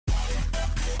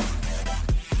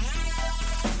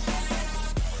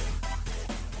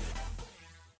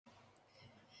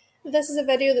This is a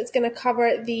video that's going to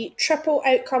cover the triple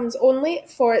outcomes only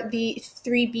for the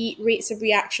 3B rates of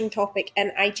reaction topic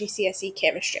in IGCSE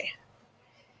chemistry.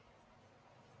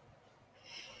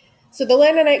 So the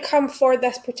learning outcome for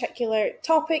this particular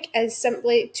topic is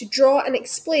simply to draw and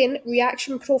explain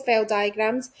reaction profile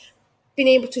diagrams, being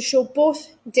able to show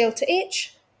both delta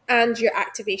H and your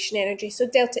activation energy, so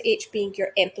delta H being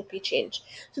your enthalpy change.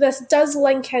 So this does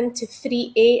link into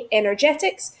 3A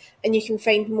energetics, and you can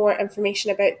find more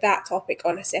information about that topic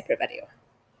on a separate video.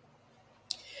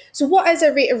 So what is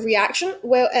a rate of reaction?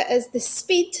 Well, it is the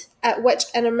speed at which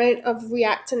an amount of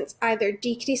reactants either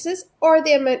decreases or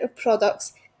the amount of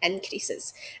products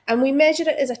increases. And we measure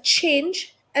it as a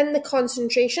change in the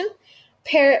concentration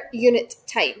per unit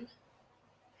time.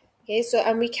 Okay,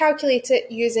 and we calculate it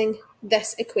using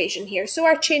this equation here. So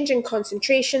our change in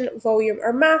concentration, volume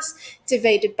or mass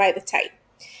divided by the time.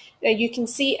 Now you can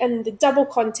see in the double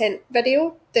content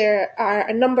video, there are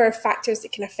a number of factors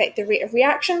that can affect the rate of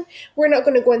reaction. We're not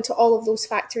going to go into all of those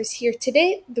factors here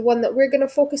today. The one that we're going to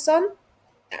focus on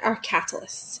are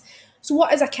catalysts. So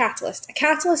what is a catalyst? A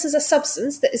catalyst is a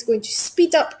substance that is going to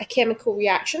speed up a chemical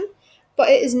reaction, but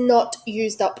it is not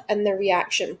used up in the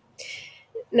reaction.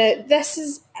 Now, this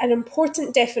is an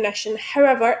important definition.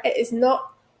 However, it is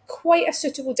not quite a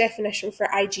suitable definition for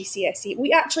IGCSE.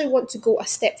 We actually want to go a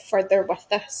step further with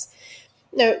this.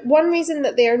 Now, one reason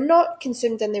that they are not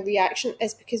consumed in the reaction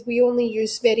is because we only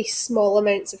use very small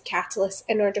amounts of catalyst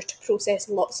in order to process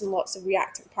lots and lots of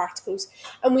reactant particles,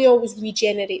 and we always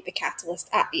regenerate the catalyst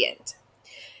at the end.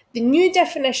 The new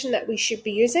definition that we should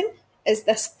be using is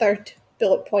this third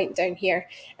bullet point down here,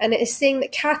 and it is saying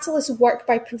that catalysts work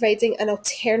by providing an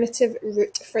alternative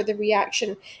route for the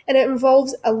reaction, and it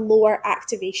involves a lower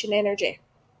activation energy.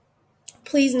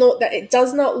 Please note that it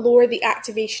does not lower the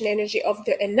activation energy of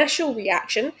the initial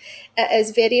reaction. It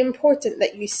is very important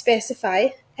that you specify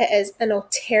it is an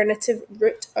alternative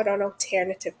route or an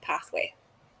alternative pathway.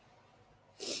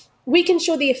 We can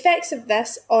show the effects of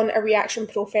this on a reaction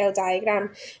profile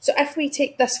diagram. So if we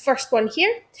take this first one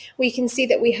here, we can see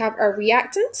that we have our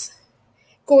reactants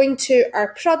going to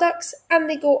our products, and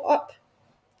they go up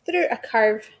through a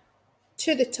curve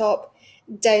to the top,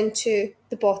 down to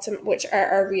the bottom, which are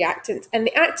our reactants. And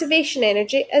the activation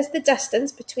energy is the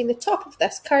distance between the top of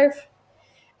this curve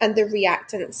and the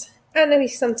reactants. And then we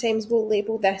sometimes will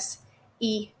label this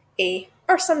EA,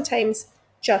 or sometimes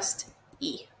just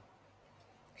E.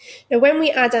 Now, when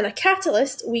we add in a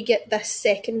catalyst, we get this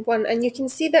second one, and you can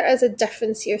see there is a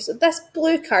difference here. So this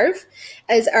blue curve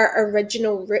is our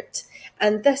original route,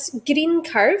 and this green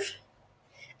curve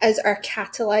is our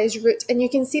catalyzed route. And you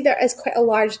can see there is quite a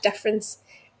large difference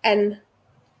in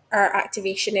our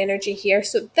activation energy here.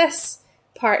 So this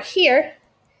part here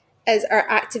is our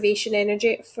activation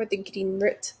energy for the green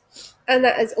route, and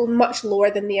that is much lower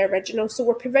than the original. So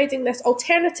we're providing this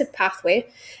alternative pathway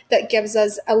that gives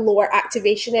us a lower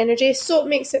activation energy, so it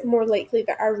makes it more likely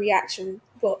that our reaction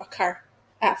will occur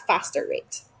at a faster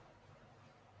rate.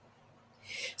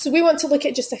 So we want to look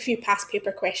at just a few past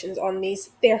paper questions on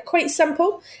these. They are quite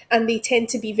simple, and they tend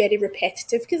to be very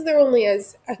repetitive because there only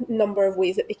is a number of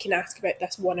ways that they can ask about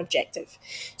this one objective.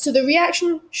 So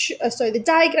the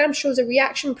diagram shows a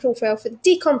reaction profile for the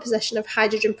decomposition of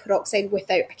hydrogen peroxide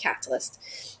without a catalyst.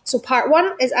 So part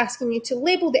 1 is asking you to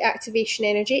label the activation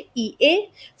energy, EA,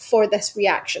 for this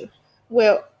reaction.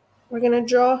 Well, we're going to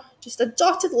draw just a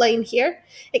dotted line here,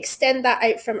 extend that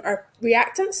out from our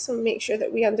reactants, so make sure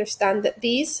that we understand that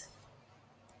these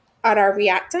are our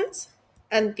reactants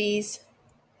and these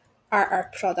are our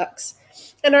products.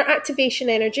 And our activation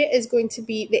energy is going to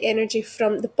be the energy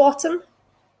from the bottom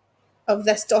of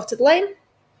this dotted line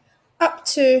up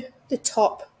to the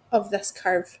top of this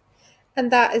curve,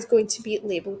 and that is going to be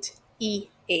labelled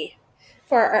EA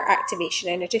for our activation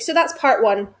energy. So that's part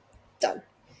 1 done.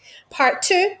 Part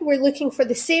 2, we're looking for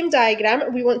the same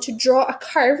diagram. We want to draw a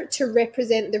curve to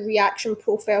represent the reaction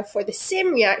profile for the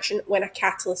same reaction when a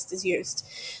catalyst is used.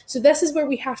 So this is where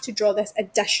we have to draw this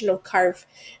additional curve.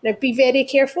 Now be very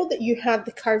careful that you have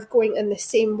the curve going in the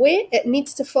same way. It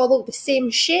needs to follow the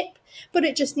same shape, but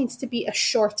it just needs to be a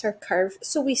shorter curve.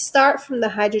 So we start from the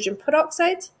hydrogen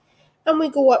peroxide and we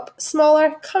go up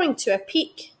smaller, coming to a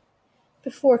peak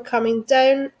before coming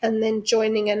down and then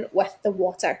joining in with the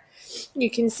water. You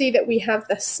can see that we have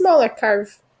this smaller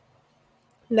curve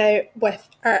now with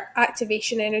our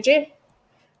activation energy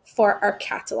for our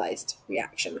catalyzed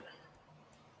reaction.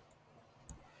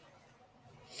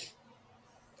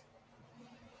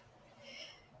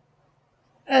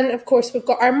 And of course, we've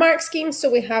got our mark scheme.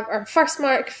 So we have our first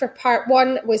mark for part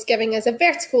 1 was giving us a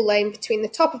vertical line between the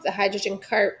top of the hydrogen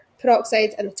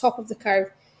peroxide and the top of the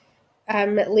curve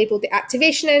labelled the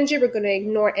activation energy. We're going to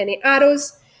ignore any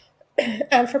arrows.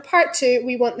 And for part 2,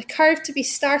 we want the curve to be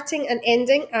starting and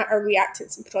ending at our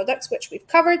reactants and products, which we've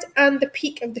covered, and the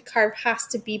peak of the curve has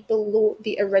to be below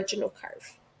the original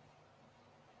curve.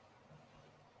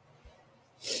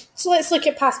 So let's look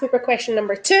at past paper question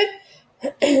number 2.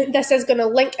 This is going to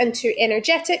link into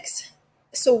energetics.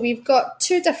 So we've got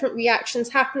 2 different reactions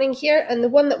happening here, and the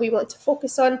one that we want to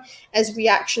focus on is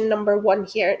reaction number 1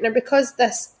 here. Now, because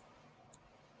this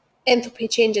enthalpy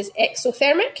change is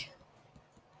exothermic,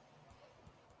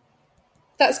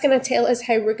 that's going to tell us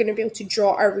how we're going to be able to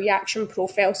draw our reaction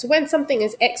profile. So when something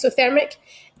is exothermic,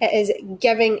 it is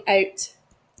giving out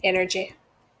energy.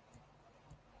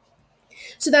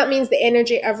 So that means the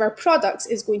energy of our products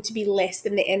is going to be less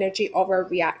than the energy of our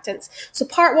reactants. So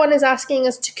part 1 is asking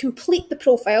us to complete the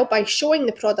profile by showing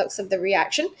the products of the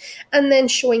reaction and then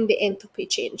showing the enthalpy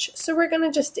change. So we're going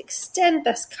to just extend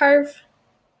this curve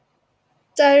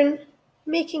down,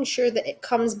 making sure that it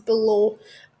comes below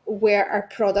where our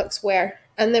products were.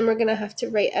 And then we're going to have to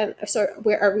write in,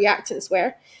 where our reactants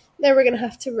were. Then we're going to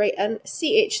have to write in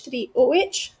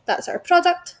CH3OH, that's our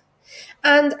product.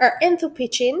 And our enthalpy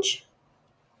change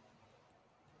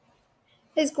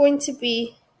is going to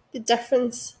be the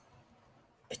difference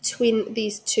between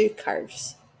these 2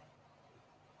 curves.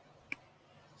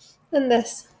 And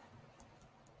this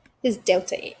is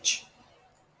delta H.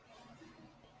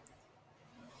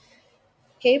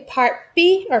 Okay, part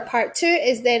B, or part 2,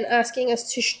 is then asking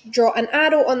us to draw an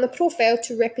arrow on the profile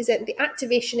to represent the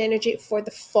activation energy for the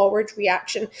forward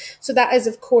reaction. So that is,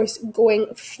 of course,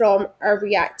 going from our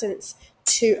reactants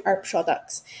to our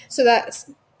products. So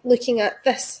that's looking at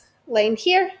this line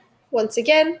here, once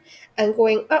again, and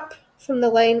going up from the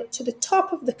line to the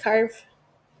top of the curve.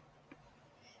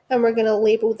 And we're going to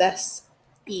label this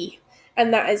E,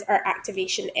 and that is our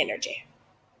activation energy.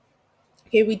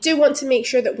 Okay, we do want to make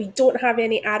sure that we don't have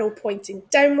any arrow pointing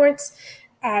downwards.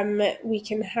 We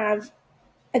can have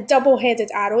a double-headed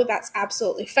arrow, that's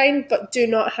absolutely fine, but do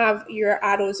not have your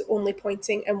arrows only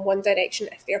pointing in one direction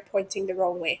if they're pointing the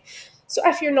wrong way. So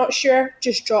if you're not sure,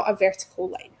 just draw a vertical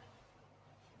line.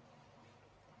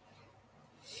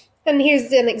 And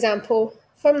here's an example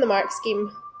from the mark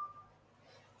scheme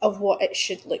of what it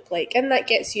should look like. And that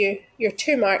gets you your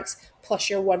 2 marks plus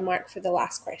your 1 mark for the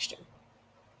last question.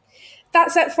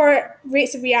 That's it for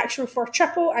rates of reaction for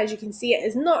triple. As you can see, it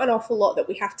is not an awful lot that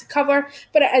we have to cover,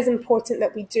 but it is important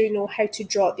that we do know how to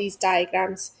draw these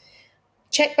diagrams.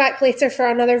 Check back later for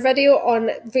another video on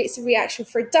rates of reaction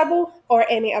for double or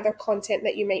any other content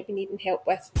that you might be needing help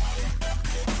with.